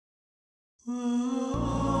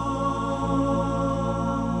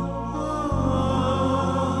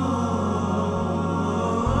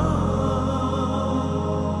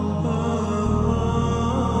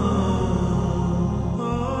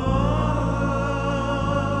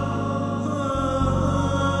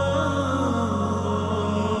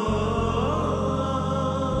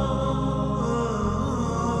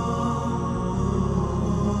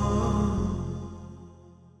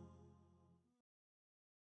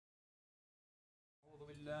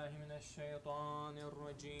بالله من الشيطان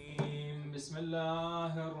الرجيم. بسم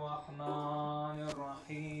الله الرحمن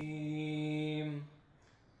الرحيم.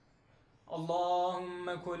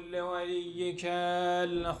 اللهم كن لوليك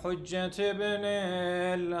الحجة بن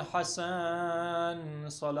الحسن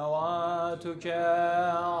صلواتك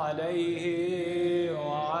عليه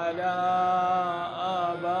وعلى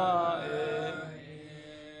آبائه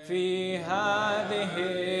في هذه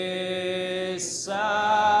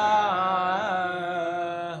الساعة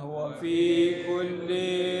وفي كل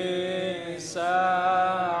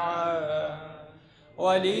ساعة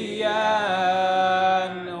وليا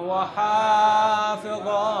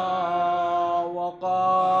وحافظا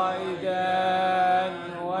وقائدا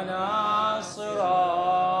وناصرا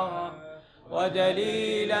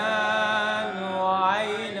ودليلا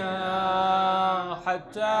وعينا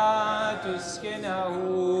حتى تسكنه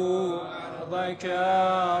أرضك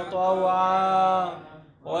طوعا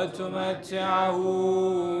وتمتعه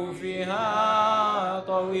فيها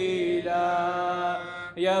طويلا.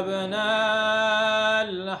 يا ابن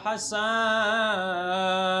الحسن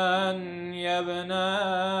يا ابن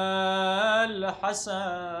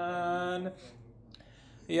الحسن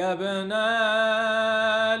يا ابن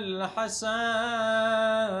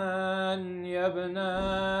الحسن يا ابن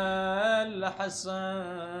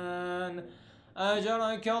الحسن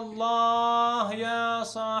أجرك الله يا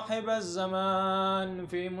صاحب الزمان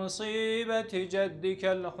في مصيبة جدك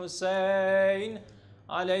الحسين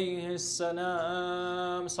عليه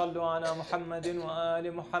السلام. صلوا على محمد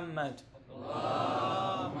وآل محمد.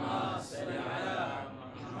 اللهم صل على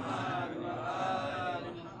محمد وآل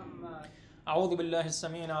محمد. أعوذ بالله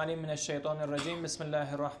السميع العليم من الشيطان الرجيم. بسم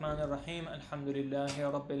الله الرحمن الرحيم. الحمد لله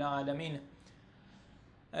رب العالمين.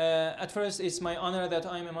 At first, it's my honor that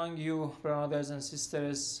I'm among you, brothers and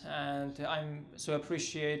sisters, and I'm so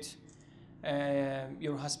appreciate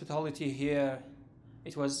your hospitality here.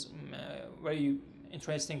 It was very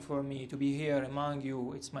interesting for me to be here among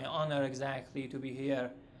you. It's my honor exactly to be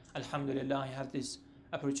here. Alhamdulillah, I have this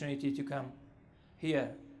opportunity to come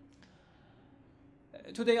here.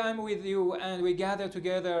 Today I'm with you and we gather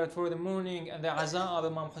together for the mourning and the Aza of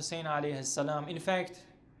Imam Hussein alayhi salam. In fact,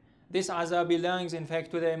 this Aza belongs in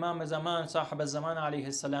fact to the Imam Zaman, Sahib al-Zaman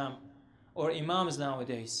alayhi salam, or Imams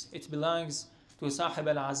nowadays. It belongs to Sahib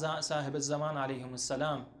al-Aza, Sahib al-Zaman alayhi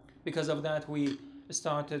salam. Because of that we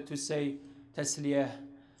started to say Tasliyah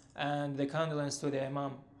and the condolence to the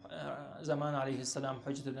Imam Zaman alayhi salam,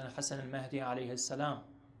 Hujjat ibn Hassan al-Mahdi alayhi salam.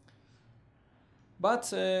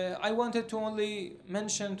 But I wanted to only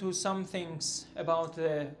mention to some things about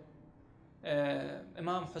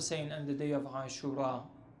Imam Hussein and the day of Ashura.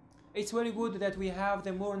 It's very good that we have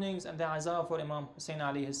the mournings and the Azaa for Imam Hussein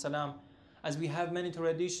alayhi salam, as we have many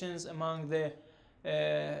traditions among the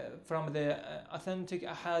from the authentic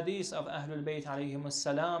ahadith of Ahlul Bayt alayhim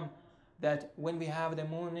salam, that when we have the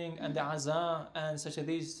mourning and the Azaa and such a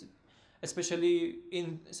this, especially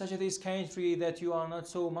in such a this country that you are not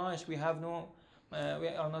so much, we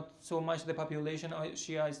are not so much, the population of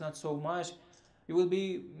Shia is not so much,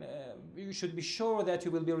 you should be sure that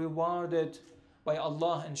you will be rewarded by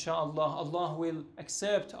Allah, inshallah. Allah will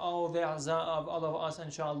accept all the Azaa of all of us,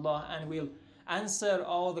 inshallah, and will answer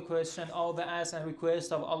all the questions, all the asks and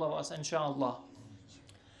requests of all of us, inshallah.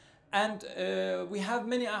 And we have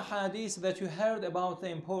many ahadith that you heard about the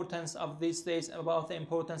importance of these days, about the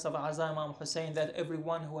importance of Azaa Imam Hussein, that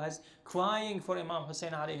everyone who has crying for Imam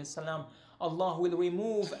Hussein alayhi salam, Allah will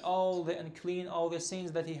remove all the unclean, all the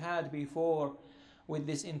sins that he had before, with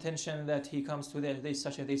this intention that he comes to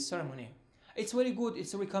such a ceremony. It's very good,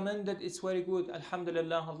 it's recommended, it's very good.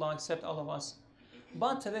 Alhamdulillah, Allah accept all of us.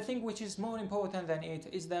 But the thing which is more important than it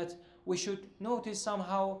is that we should notice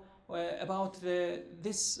somehow about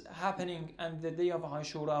this happening and the day of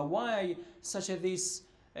Ashura. Why such a this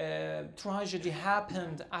tragedy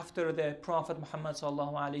happened after the Prophet Muhammad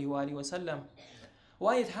sallallahu alaihi wasallam?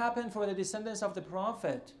 Why it happened for the descendants of the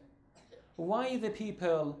Prophet? Why the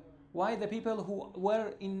people who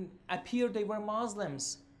were appeared they were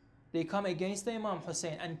Muslims, they come against the Imam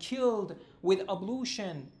Hussein and killed with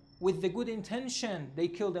ablution, with the good intention, they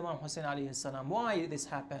killed Imam Hussein alayhi salam. Why this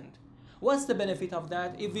happened? What's the benefit of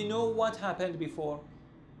that? If we know what happened before,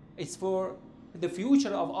 it's for the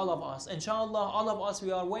future of all of us. Inshallah, all of us,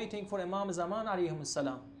 we are waiting for Imam Zaman alayhi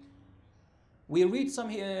salam. We read some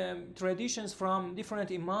traditions from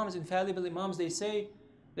different Imams, infallible Imams. They say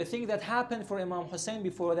the thing that happened for Imam Hussein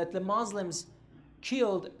before, that the Muslims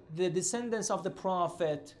killed the descendants of the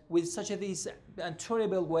Prophet with such a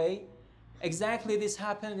terrible way, exactly this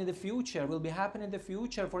happened in the future, will be happening in the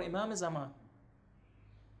future for Imam Zaman.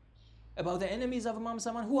 About the enemies of Imam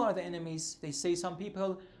Zaman, who are the enemies? They say some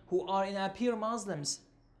people who are in appear Muslims,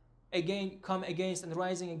 again come against and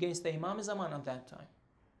rising against the Imam Zaman at that time.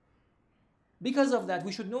 Because of that,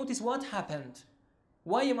 we should notice what happened.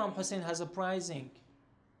 Why Imam Hussein has uprising?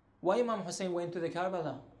 Why Imam Hussein went to the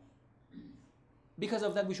Karbala? Because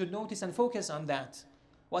of that, we should notice and focus on that.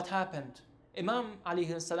 What happened? Imam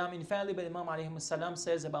alayhi salam, infallible Imam alayhi salam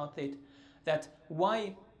says about it, that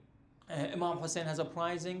why Imam Hussein has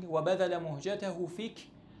uprising, وَبَذَلَ مُهْجَتَهُ فِيكَ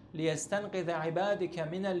لِيَسْتَنْقِذَ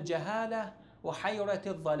عِبَادِكَ مِنَ الْجَهَالَةِ وَحَيْرَةِ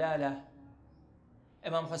الضَّلَالَةِ.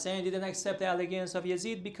 Imam Hussein didn't accept the allegations of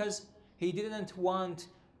Yazid because he didn't want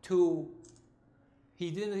to,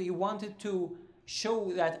 he wanted to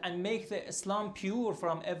show that and make the Islam pure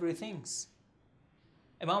from everything.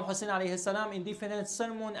 Imam Hussein alayhi salam in different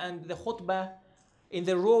sermon and the khutbah in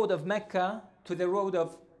the road of Mecca to the road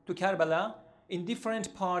to Karbala, in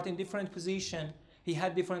different part, in different position, he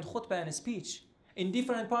had different khutbah and speech. In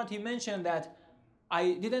different part he mentioned that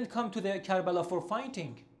I didn't come to the Karbala for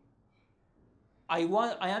fighting. I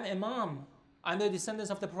am Imam. I'm the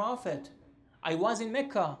descendants of the Prophet. I was in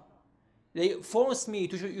Mecca. They forced me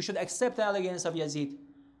to, you should accept the allegations of Yazid.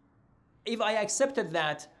 If I accepted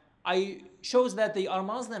that, I shows that they are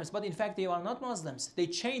Muslims, but in fact they are not Muslims. They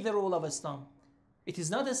changed the rule of Islam. It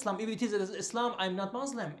is not Islam. If it is Islam, I'm not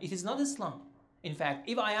Muslim. It is not Islam. In fact,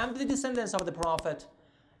 if I am the descendants of the Prophet,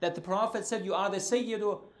 that the Prophet said you are the Seyyed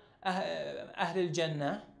Mahdi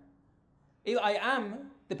Naji, if I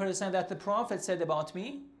am the person that the Prophet said about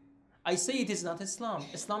me, I say it is not Islam.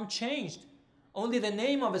 Islam changed. Only the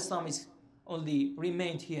name of Islam is only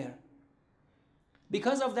remained here.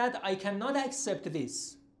 Because of that, I cannot accept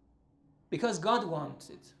this. Because God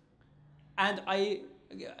wanted. And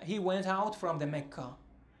he went out from the Mecca.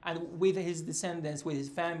 And with his descendants, with his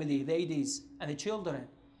family, ladies, and the children.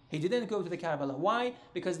 He didn't go to the Karbala. Why?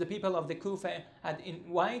 Because the people of the Kufa had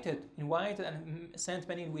invited and sent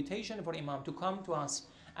many invitations for Imam to come to us.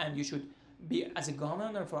 And you should be as a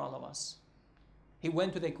governor for all of us. He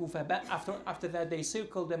went to the Kufa. But after that, they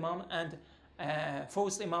circled Imam and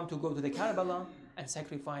forced Imam to go to the Karbala and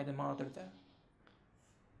sacrifice the martyr there.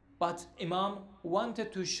 But Imam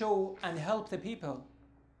wanted to show and help the people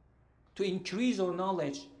to increase our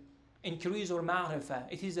knowledge, increase our ma'rifah.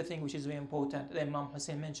 It is the thing which is very important that Imam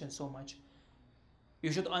Hussein mentioned so much.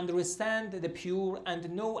 You should understand the pure and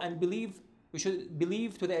know and believe. We should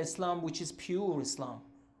believe to the Islam which is pure Islam.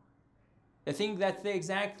 The thing that they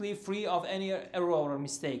exactly free of any error or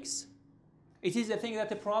mistakes. It is the thing that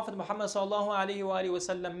the Prophet Muhammad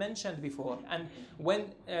ﷺ mentioned before. And when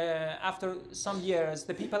after some years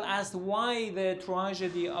the people asked why the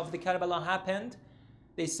tragedy of the Karbala happened,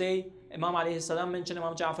 they say Imam alayhi salam mentioned,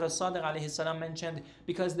 Imam Ja'far al-Sadiq alayhi salam mentioned,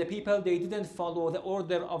 because the people, they didn't follow the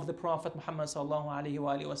order of the Prophet Muhammad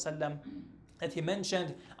ﷺ. That he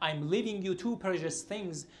mentioned, I'm leaving you two precious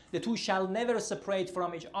things. The two shall never separate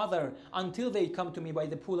from each other until they come to me by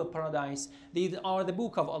the pool of paradise. These are the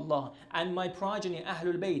book of Allah and my progeny,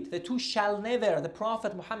 Ahlul Bayt. The two shall never, the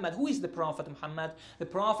Prophet Muhammad. Who is the Prophet Muhammad? The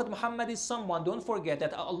Prophet Muhammad is someone, don't forget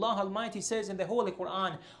that Allah Almighty says in the Holy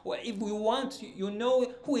Quran, if we want, you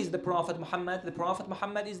know who is the Prophet Muhammad. The Prophet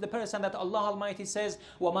Muhammad is the person that Allah Almighty says,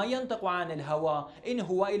 وَمَا يَنْطَقُ عَنِ الْهَوَىٰ إِنْ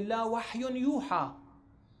هُوَ إِلَّا وَحْيٌ يُوحَىٰ.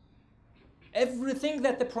 Everything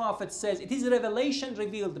that the Prophet says, it is revelation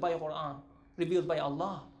revealed by Quran, revealed by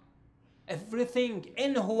Allah. Everything.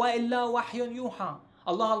 إِنْ هُوَ إِلَّا وَحْيٌ يُوحَىٰ.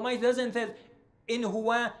 Allah Almighty doesn't say, إِنْ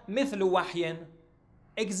هُوَ مِثْلُ وَحْيٍ.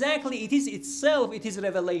 Exactly, it is itself, it is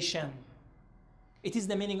revelation. It is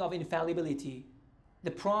the meaning of infallibility.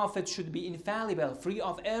 The Prophet should be infallible, free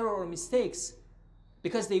of error or mistakes,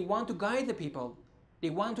 because they want to guide the people. They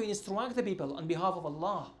want to instruct the people on behalf of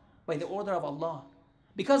Allah, by the order of Allah.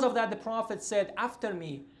 Because of that, the Prophet said, after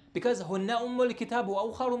me, because هُنَّ أُمُّ الْكِتَابُ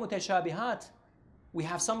وَأُخَرُ مُتَشَابِهَاتٍ. We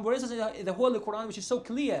have some verses in the Holy Quran which is so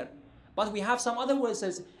clear. But we have some other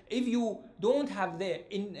verses, if you don't have the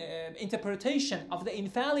interpretation of the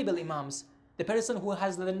infallible Imams, the person who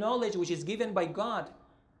has the knowledge which is given by God,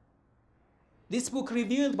 this book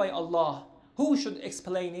revealed by Allah, who should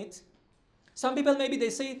explain it? Some people maybe they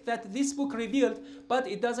say that this book revealed, but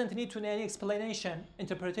it doesn't need to any explanation,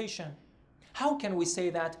 interpretation. How can we say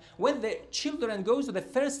that when the children goes to the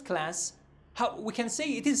first class, how we can say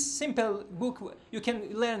it is simple book, you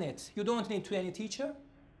can learn it, you don't need to any teacher?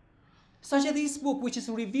 Such as this book which is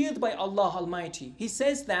revealed by Allah Almighty. He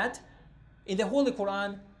says that in the Holy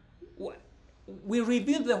Quran, we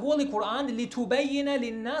revealed the Holy Quran لِتُبَيِّنَ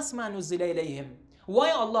لِلنَّاسِ مَا نُزِّلَ إِلَيْهِمْ.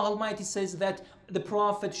 Why Allah Almighty says that the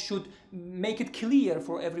Prophet should make it clear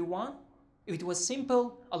for everyone? If it was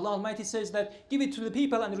simple, Allah Almighty says that give it to the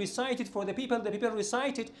people and recite it for the people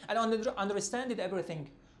recite it and understand it everything.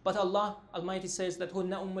 But Allah Almighty says that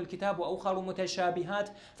هن أم الكتاب وأخر متشابهات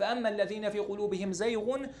فأما الذين في قلوبهم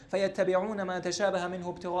زيغ فيتبعون ما تشابه منه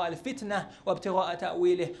ابتغاء الفتنة وابتغاء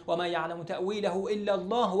تأويله وما يعلم تأويله إلا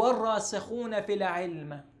الله والراسخون في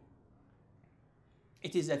العلم.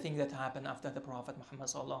 It is a thing that happened after the Prophet Muhammad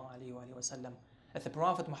sallallahu alaihi wasallam. That the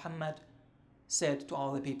Prophet Muhammad said to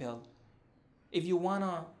all the people, if you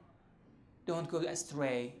wanna don't go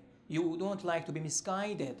astray, you don't like to be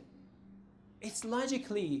misguided, it's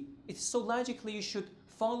so logically you should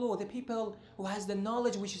follow the people who has the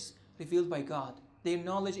knowledge which is revealed by God. Their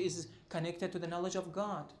knowledge is connected to the knowledge of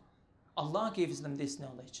God. Allah gives them this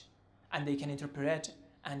knowledge and they can interpret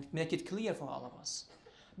and make it clear for all of us.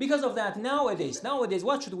 Because of that, nowadays,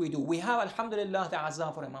 what should we do? We have, alhamdulillah, the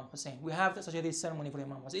azah for Imam Hussein. We have such a ceremony for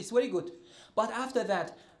Imam Hussein. It's very good. But after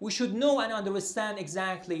that, we should know and understand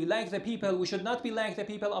exactly, like the people, we should not be like the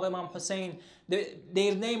people of Imam Hussein.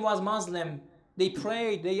 Their name was Muslim. They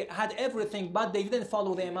prayed, they had everything, but they didn't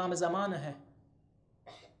follow the Imam Zaman.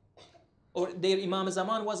 Or their Imam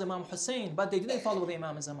Zaman was Imam Hussein, but they didn't follow the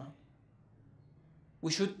Imam Zaman.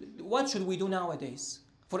 What should we do nowadays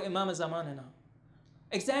for Imam Zaman now?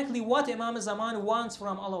 Exactly what Imam Zaman wants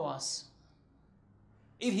from all of us.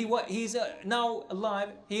 If he's now alive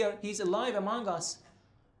here, he's alive among us.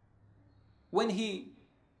 When he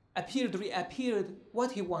reappeared,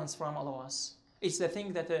 what he wants from all of us? It's the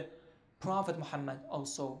thing that the Prophet Muhammad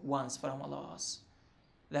also wants from all of us.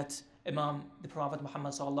 That the Prophet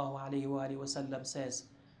Muhammad sallallahu alaihi wasallam says,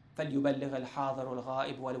 فَلْيُبَلِّغَ الْحَاضِرُ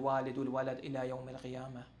الْغَائِبُ وَالْوَالِدُ الْوَلَدْ إِلَى يَوْمِ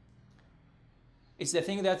الْقِيَامَةِ. It's the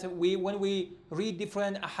thing that when we read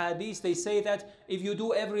different ahadith, they say that if you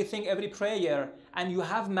do everything, every prayer, and you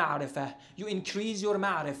have ma'rifah, you increase your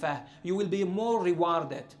ma'rifah, you will be more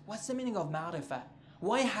rewarded. What's the meaning of ma'rifah?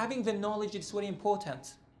 Why having the knowledge is very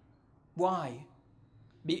important? Why?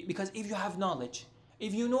 Because if you have knowledge,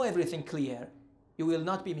 if you know everything clear, you will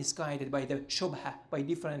not be misguided by the shubha, by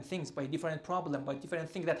different things, by different problems, by different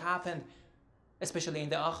things that happened, especially in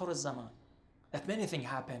the Akhir zaman. That many things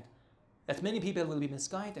happened. That many people will be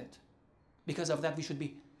misguided. Because of that, we should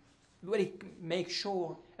be make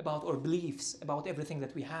sure about our beliefs, about everything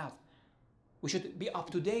that we have. We should be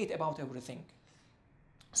up to date about everything.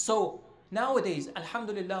 So nowadays,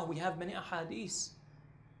 alhamdulillah, we have many ahadith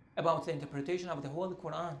about the interpretation of the whole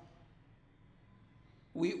Quran.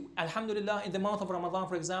 We, alhamdulillah, in the month of Ramadan,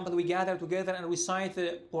 for example, we gather together and recite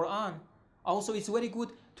the Quran. Also, it's very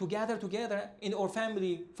good to gather together in our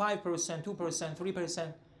family, 5%, 2%,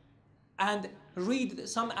 3%. And read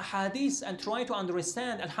some ahadith and try to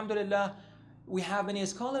understand. Alhamdulillah, we have many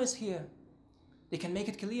scholars here. They can make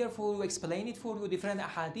it clear for you, explain it for you, different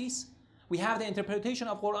ahadith. We have the interpretation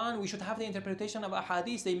of Quran, we should have the interpretation of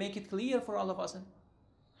ahadith. They make it clear for all of us.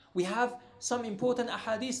 We have some important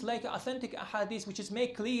ahadith, like authentic ahadith, which is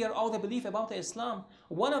make clear all the belief about the Islam.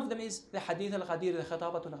 One of them is the hadith al-Ghadir, the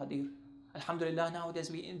khatabat al-Ghadir. Alhamdulillah,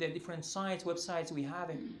 nowadays in the different sites, websites, we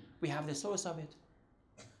have it. We have the source of it.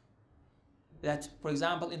 That, for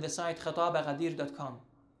example, in the site khatabaghadir.com,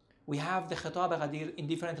 we have the Khatab Ghadir in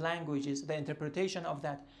different languages, the interpretation of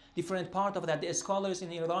that, different part of that. The scholars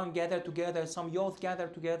in Iran gather together, some youth gather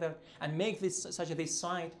together and make this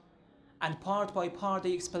site, and part by part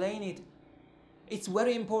they explain it. It's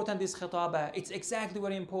very important, this Khataba. It's exactly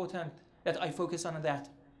very important that I focus on that.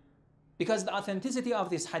 Because the authenticity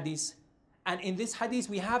of this hadith, and in this hadith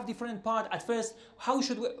we have different part. At first, how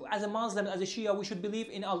should we, as a Muslim, as a Shia, we should believe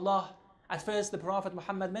in Allah. At first, the Prophet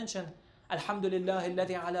Muhammad mentioned, Alhamdulillah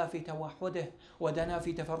alladhi ala fi tawahhudih wa dana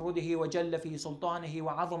fi tafarrudihi wa jalla fi sultanihi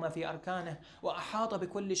wa azama fi arkanih wa ahata bi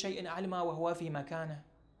kulli shay'in alma wa huwa fi makanih.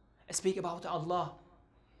 Speak about Allah.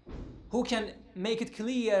 Who can make it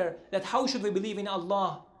clear that how should we believe in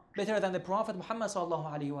Allah better than the Prophet Muhammad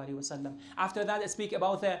sallallahu alaihi wasallam? After that, speak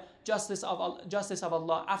about the justice of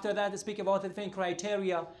Allah. After that, speak about the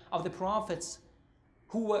criteria of the prophets.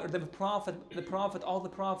 Who were the prophet, all the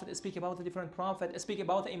prophets, speak about the different prophets, speak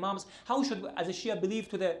about the imams. How should, as a Shia, believe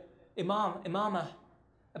to the imamah,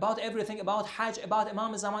 about everything, about Hajj, about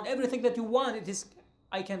Imam Zaman, everything that you want. It is,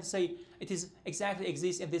 I can say, it is exactly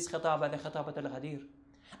exists in this khataba, the khatabat al-Ghadir.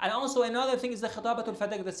 And also another thing is the khatabat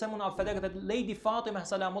al-Fadak, the sermon of Fadak, that Lady Fatima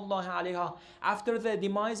salamullahi alayha, after the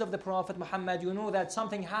demise of the Prophet Muhammad, you know that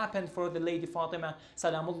something happened for the Lady Fatima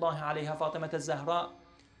salamullahi alayha, Fatima al-Zahra,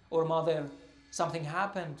 or mother. Something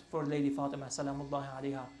happened for Lady Fatima salamullahi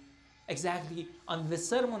alayha. Exactly on the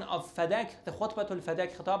sermon of Fadak, the khutbatul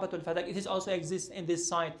Fadak, khatabatul Fadak, it is also exists in this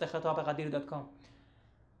site, the khatabaghadir.com.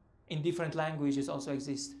 In different languages also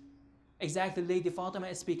exist. Exactly, Lady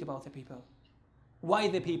Fatima speak about the people. Why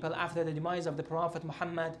the people, after the demise of the Prophet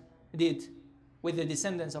Muhammad, did with the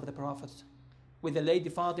descendants of the Prophet. with the Lady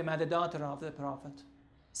Fatima, the daughter of the Prophet.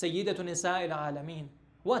 Sayyidatu Nisa al-Alameen.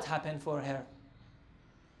 What happened for her?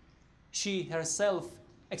 She herself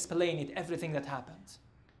explained it, everything that happened.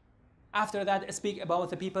 After that, speak about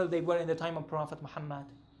the people they were in the time of Prophet Muhammad.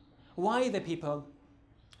 Why the people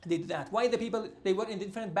did that? Why the people, they were in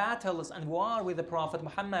different battles and war with the Prophet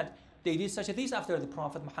Muhammad. They did such a thing after the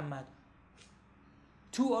Prophet Muhammad.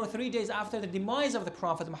 2 or 3 days after the demise of the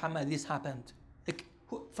Prophet Muhammad, this happened.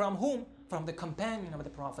 From whom? From the companion of the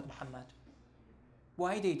Prophet Muhammad.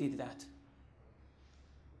 Why they did that?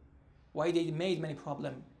 Why they made many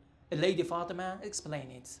problems? Lady Fatima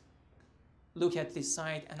explained it. Look at this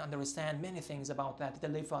side and understand many things about that. The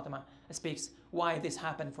Lady Fatima speaks why this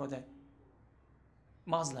happened for the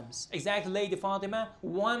Muslims. Exactly, Lady Fatima,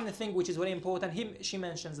 one thing which is very important, she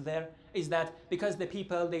mentions there, is that because the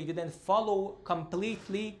people, they didn't follow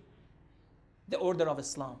completely the order of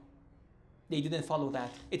Islam. They didn't follow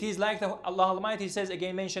that. It is like Allah Almighty says,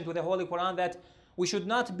 again mentioned with the Holy Quran, that we should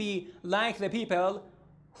not be like the people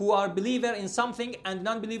who are believer in something and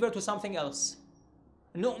non-believer to something else.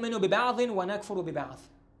 نُؤْمِنُ بِبَعْضٍ وَنَكْفُرُ بِبَعْضٍ.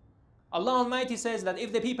 Allah Almighty says that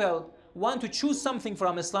if the people want to choose something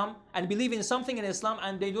from Islam and believe in something in Islam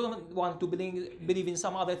and they don't want to believe in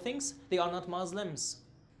some other things, they are not Muslims.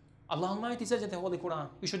 Allah Almighty says in the Holy Quran,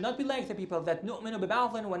 you should not be like the people that نُؤْمِنُ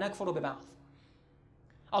بِبَعْضٍ وَنَكْفُرُ بِبَعْضٍ.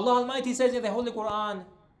 Allah Almighty says in the Holy Quran,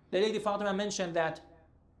 the Lady Fatima mentioned that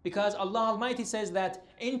because Allah Almighty says that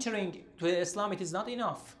entering to Islam, it is not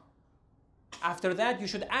enough. After that, you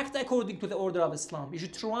should act according to the order of Islam. You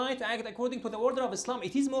should try to act according to the order of Islam.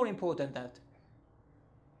 It is more important that.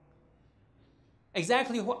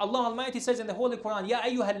 Exactly what Allah Almighty says in the Holy Quran, Ya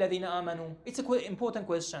ayyuha alladhina amanu. It's an important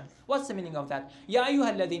question. What's the meaning of that? Ya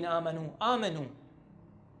ayyuha alladhina amanu.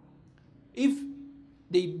 If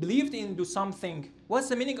they believed into something, what's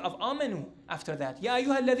the meaning of amanu after that? Ya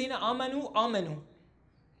ayyuha alladhina amanu.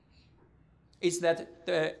 It's that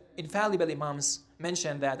the infallible Imams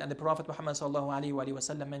mentioned that, and the Prophet Muhammad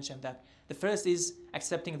ﷺ mentioned that. The first is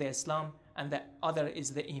accepting the Islam, and the other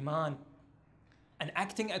is the Iman, and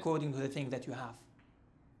acting according to the thing that you have.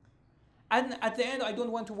 And at the end, I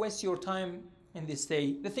don't want to waste your time in this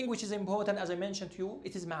day. The thing which is important, as I mentioned to you,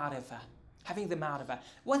 it is ma'rifah. Having the ma'rifah.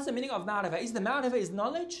 What's the meaning of ma'rifah? Is the ma'rifah is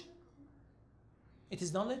knowledge? It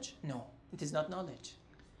is knowledge? No, it is not knowledge.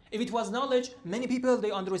 If it was knowledge, many people,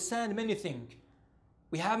 they understand many things.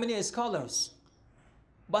 We have many scholars.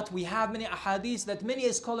 But we have many ahadith that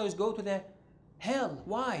many scholars go to the hell.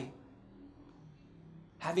 Why?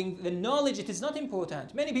 Having the knowledge, it is not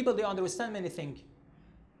important. Many people, they understand many things.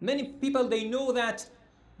 Many people, they know that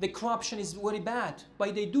the corruption is very bad.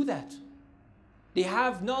 Why they do that? They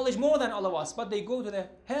have knowledge more than all of us, but they go to the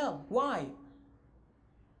hell. Why?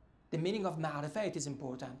 The meaning of ma'rifah, it is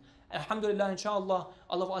important. Alhamdulillah, inshallah,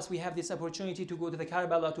 all of us, we have this opportunity to go to the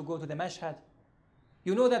Karbala, to go to the Mashhad.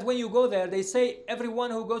 You know that when you go there, they say everyone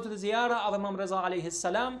who goes to the ziyarah of Imam Raza alayhi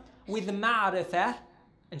salam with ma'rifah,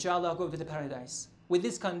 inshallah, go to the paradise. With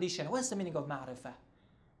this condition, what's the meaning of ma'rifah?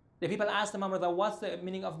 The people asked Imam Raza, what's the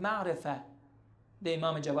meaning of ma'rifah? The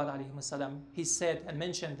Imam Jawad alayhi salam, he said and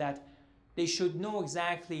mentioned that they should know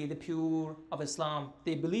exactly the pure of Islam.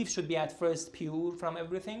 Their belief should be at first pure from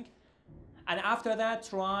everything. And after that,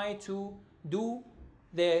 try to do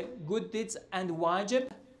the good deeds and wajib,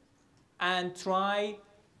 and try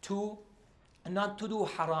to not to do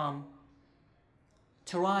haram.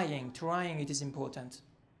 Trying, it is important.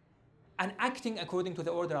 And acting according to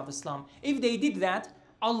the order of Islam. If they did that,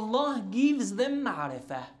 Allah gives them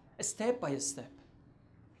ma'rifah, step by step.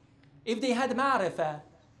 If they had ma'rifah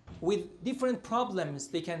with different problems,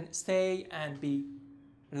 they can stay and be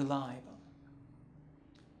reliable.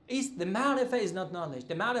 The ma'rifah is not knowledge.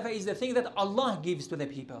 The ma'rifah is the thing that Allah gives to the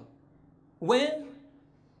people.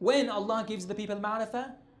 When Allah gives the people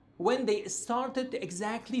ma'rifah, when they started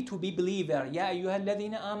exactly to be believer. Ya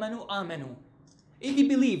ayyuhalladhina amanu. If we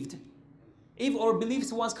believed, if our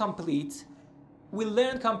beliefs was complete, we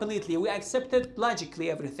learned completely, we accepted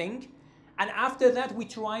logically everything, and after that we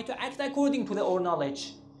try to act according to our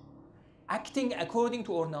knowledge. Acting according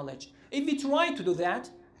to our knowledge. If we try to do that,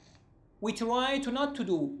 we try to not to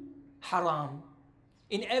do haram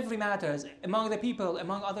in every matters, among the people,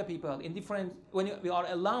 among other people, in different, when we are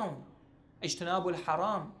alone, ijtinabul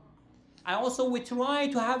haram. And also we try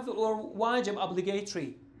to have our wajib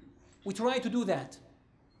obligatory. We try to do that.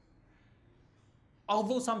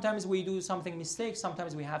 Although sometimes we do something mistake,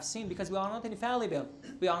 sometimes we have sin, because we are not infallible.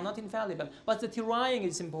 We are not infallible. But the trying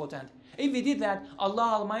is important. If we did that,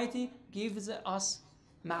 Allah Almighty gives us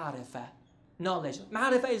ma'rifah, knowledge.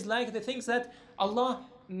 Ma'rifah is like the things that Allah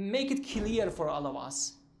make it clear for all of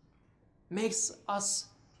us. Makes us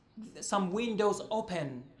some windows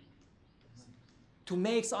open to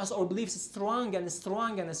make us our beliefs strong and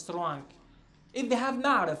strong and strong. If we have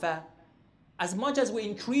ma'rifah, as much as we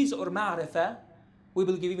increase our ma'rifah, we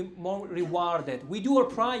will be more rewarded. We do our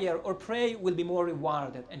prayer, or pray will be more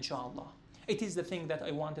rewarded, inshallah. It is the thing that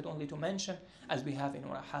I wanted only to mention, as we have in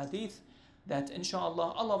our hadith, that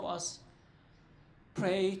inshallah, all of us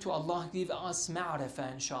pray to Allah, give us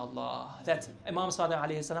ma'rifah, inshallah. That Imam Sadiq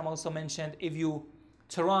alayhi salam also mentioned, if you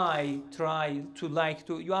try to like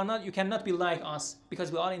to, you cannot be like us,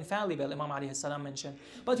 because we are infallible, Imam alayhi salam mentioned.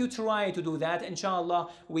 But you try to do that, inshallah,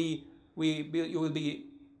 you will be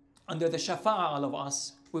under the shafa'ah, all of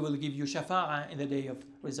us. We will give you shafa'ah in the day of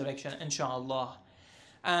resurrection, inshallah.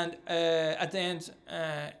 And at the end,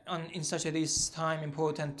 in such this time,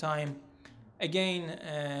 important time, again,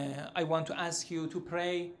 I want to ask you to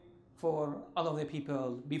pray for all of the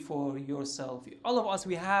people before yourself. All of us,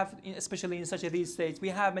 we have, especially in such these states, we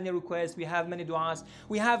have many requests, we have many du'as,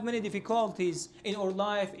 we have many difficulties in our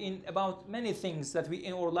life, about many things that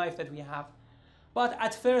in our life that we have. But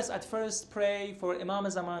at first, pray for Imam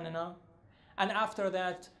Zamanina, and after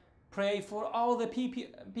that, pray for all the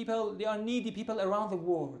people, they are needy people around the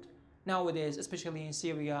world. Nowadays, especially in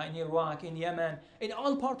Syria, in Iraq, in Yemen, in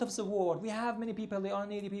all parts of the world, we have many people, they are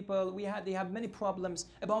needy people, they have many problems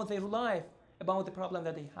about their life, about the problem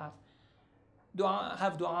that they have.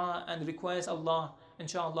 Have dua and request Allah,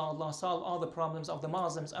 inshallah, Allah solve all the problems of the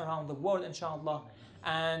Muslims around the world, inshallah,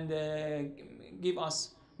 and give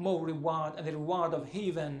us more reward, and the reward of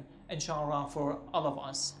heaven, inshallah, for all of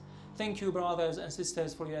us. Thank you, brothers and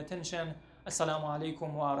sisters, for your attention. Assalamu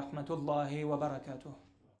alaikum wa rahmatullahi wa barakatuh.